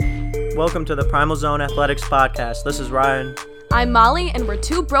Welcome to the Primal Zone Athletics Podcast. This is Ryan. I'm Molly, and we're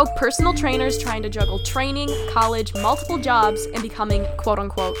two broke personal trainers trying to juggle training, college, multiple jobs, and becoming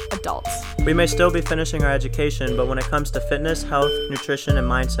quote-unquote adults. We may still be finishing our education, but when it comes to fitness, health, nutrition, and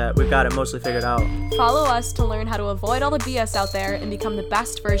mindset, we've got it mostly figured out. Follow us to learn how to avoid all the BS out there and become the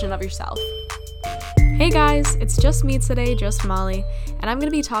best version of yourself. Hey guys, it's just me today, just Molly, and I'm going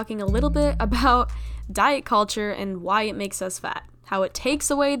to be talking a little bit about diet culture and why it makes us fat, how it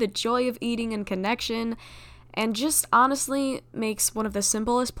takes away the joy of eating and connection, and just honestly makes one of the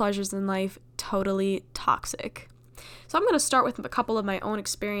simplest pleasures in life totally toxic. So I'm going to start with a couple of my own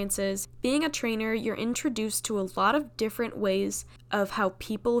experiences. Being a trainer, you're introduced to a lot of different ways of how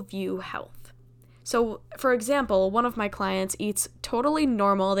people view health. So, for example, one of my clients eats totally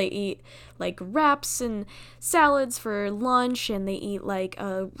normal. They eat like wraps and salads for lunch, and they eat like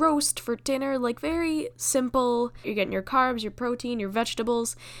a roast for dinner, like very simple. You're getting your carbs, your protein, your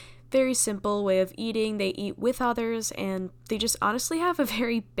vegetables. Very simple way of eating. They eat with others, and they just honestly have a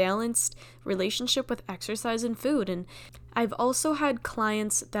very balanced relationship with exercise and food. And I've also had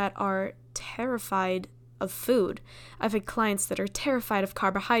clients that are terrified of food. I've had clients that are terrified of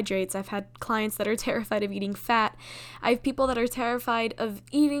carbohydrates. I've had clients that are terrified of eating fat. I have people that are terrified of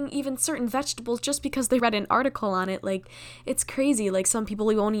eating even certain vegetables just because they read an article on it. Like, it's crazy. Like, some people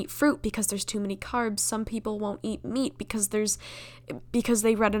won't eat fruit because there's too many carbs. Some people won't eat meat because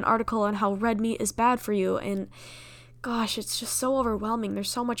they read an article on how red meat is bad for you. And gosh, it's just so overwhelming.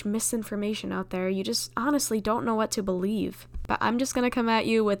 There's so much misinformation out there. You just honestly don't know what to believe. But I'm just going to come at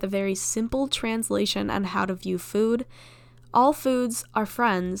you with a very simple translation on how to view food. All foods are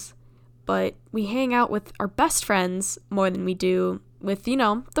friends, but we hang out with our best friends more than we do with,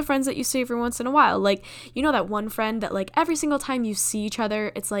 the friends that you see every once in a while. Like, that one friend that like every single time you see each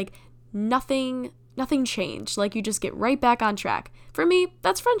other, it's like nothing changed. Like, you just get right back on track. For me,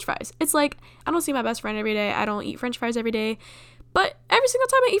 that's French fries. It's like, I don't see my best friend every day. I don't eat French fries every day. But every single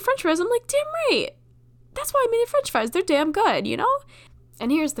time I eat French fries, I'm like, damn right. That's why I made French fries. They're damn good,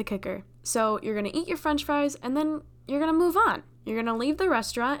 And here's the kicker. So you're going to eat your French fries, and then you're going to move on. You're going to leave the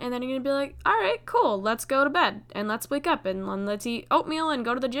restaurant, and then you're going to be like, all right, cool. Let's go to bed, and let's wake up, and let's eat oatmeal, and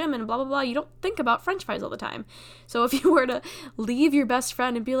go to the gym, and blah, blah, blah. You don't think about French fries all the time. So if you were to leave your best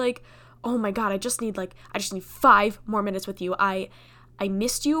friend and be like, oh my God, I just need 5 more minutes with you. I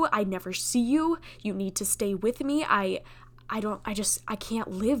missed you. I never see you. You need to stay with me. I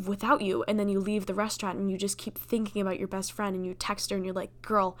can't live without you. And then you leave the restaurant and you just keep thinking about your best friend, and you text her and you're like,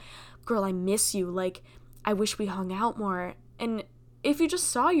 girl, I miss you. Like, I wish we hung out more. And if you just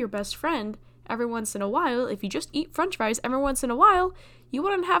saw your best friend every once in a while, if you just eat French fries every once in a while, you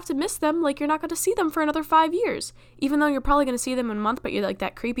wouldn't have to miss them. Like, you're not going to see them for another 5 years, even though you're probably going to see them in a month, but you're like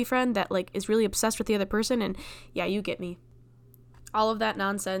that creepy friend that like is really obsessed with the other person. And yeah, you get me. All of that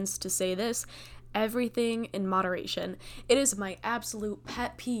nonsense to say this: everything in moderation. It is my absolute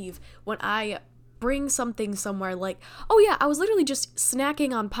pet peeve when I bring something somewhere like, oh yeah, I was literally just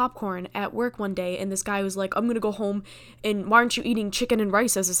snacking on popcorn at work one day, and this guy was like, I'm gonna go home, and why aren't you eating chicken and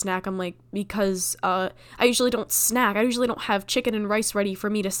rice as a snack? I'm like, because I usually don't snack. I usually don't have chicken and rice ready for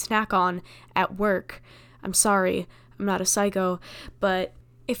me to snack on at work. I'm sorry, I'm not a psycho. But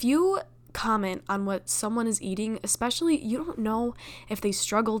if you comment on what someone is eating, especially, you don't know if they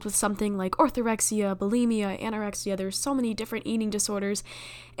struggled with something like orthorexia, bulimia, anorexia. There's so many different eating disorders,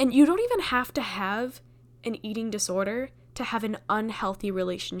 and you don't even have to have an eating disorder to have an unhealthy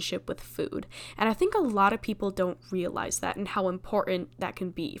relationship with food. And I think a lot of people don't realize that and how important that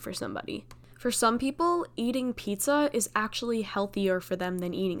can be for somebody. For some people, eating pizza is actually healthier for them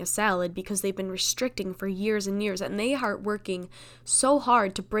than eating a salad because they've been restricting for years and years, and they are working so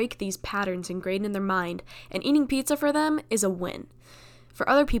hard to break these patterns ingrained in their mind, and eating pizza for them is a win. For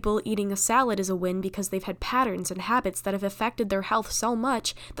other people, eating a salad is a win because they've had patterns and habits that have affected their health so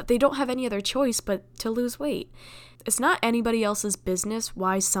much that they don't have any other choice but to lose weight. It's not anybody else's business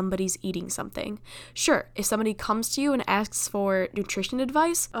why somebody's eating something. Sure, if somebody comes to you and asks for nutrition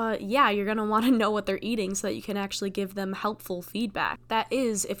advice, you're gonna want to know what they're eating so that you can actually give them helpful feedback. That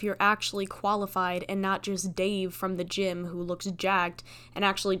is, if you're actually qualified and not just Dave from the gym who looks jacked and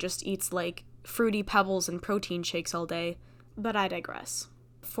actually just eats like Fruity Pebbles and protein shakes all day. But I digress.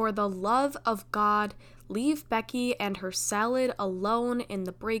 For the love of God, leave Becky and her salad alone in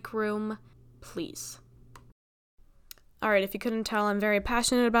the break room, please. Alright, if you couldn't tell, I'm very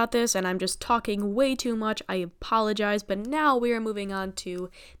passionate about this, and I'm just talking way too much. I apologize, but now we are moving on to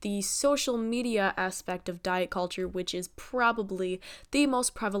the social media aspect of diet culture, which is probably the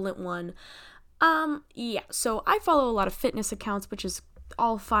most prevalent one. So I follow a lot of fitness accounts, which is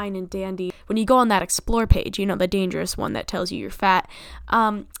all fine and dandy. When you go on that explore page, the dangerous one that tells you you're fat,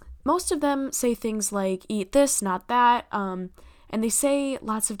 most of them say things like eat this, not that, and they say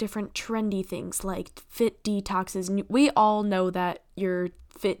lots of different trendy things like fit detoxes. We all know that your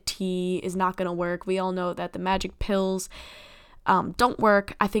fit tea is not going to work. We all know that the magic pills don't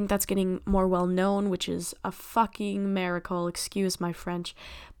work. I think that's getting more well known, which is a fucking miracle, excuse my French.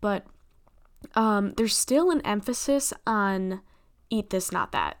 But there's still an emphasis on eat this,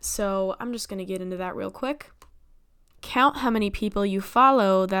 not that. So I'm just going to get into that real quick. Count how many people you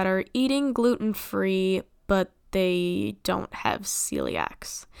follow that are eating gluten-free, but they don't have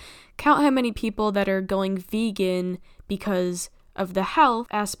celiacs. Count how many people that are going vegan because of the health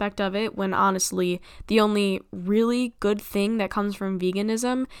aspect of it, when honestly, the only really good thing that comes from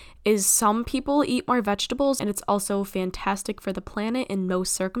veganism is some people eat more vegetables, and it's also fantastic for the planet in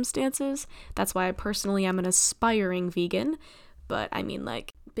most circumstances. That's why I personally am an aspiring vegan, but I mean,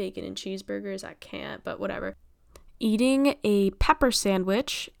 like, bacon and cheeseburgers, I can't, but whatever. Eating a pepper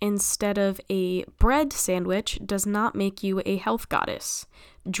sandwich instead of a bread sandwich does not make you a health goddess.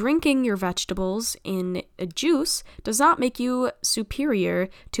 Drinking your vegetables in a juice does not make you superior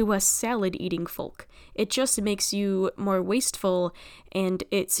to a salad-eating folk. It just makes you more wasteful, and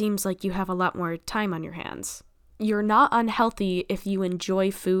it seems like you have a lot more time on your hands. You're not unhealthy if you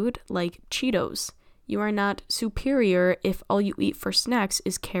enjoy food like Cheetos. You are not superior if all you eat for snacks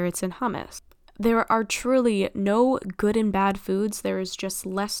is carrots and hummus. There are truly no good and bad foods. There is just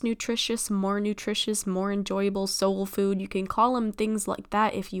less nutritious, more enjoyable soul food. You can call them things like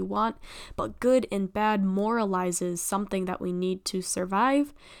that if you want, but good and bad moralizes something that we need to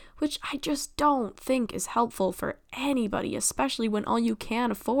survive, which I just don't think is helpful for anybody, especially when all you can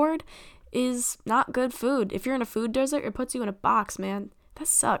afford is not good food. If you're in a food desert, it puts you in a box, man. That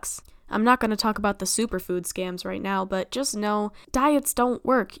sucks. I'm not going to talk about the superfood scams right now, but just know diets don't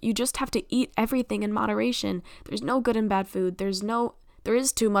work. You just have to eat everything in moderation. There's no good and bad food. There is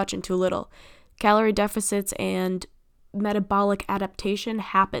too much and too little. Calorie deficits and metabolic adaptation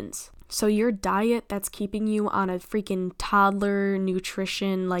happens. So your diet that's keeping you on a freaking toddler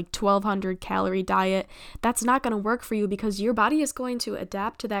nutrition, like 1,200 calorie diet, that's not going to work for you because your body is going to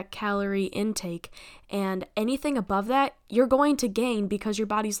adapt to that calorie intake. And anything above that, you're going to gain because your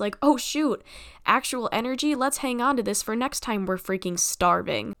body's like, oh shoot, actual energy, let's hang on to this for next time we're freaking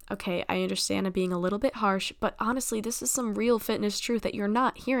starving. Okay, I understand I'm being a little bit harsh, but honestly, this is some real fitness truth that you're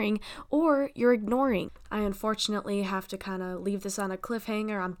not hearing or you're ignoring. I unfortunately have to kind of leave this on a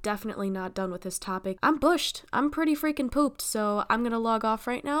cliffhanger. I'm definitely not done with this topic. I'm bushed. I'm pretty freaking pooped, so I'm gonna log off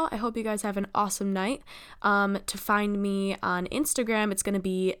right now. I hope you guys have an awesome night. To find me on Instagram, it's gonna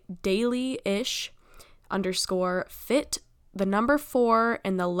be daily-ish_fit, the number 4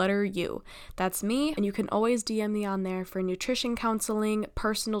 and the letter U. That's me, and you can always DM me on there for nutrition counseling,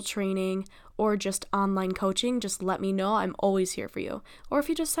 personal training, or just online coaching. Just let me know. I'm always here for you. Or if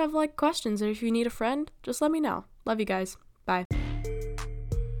you just have like questions or if you need a friend, just let me know. Love you guys. Bye.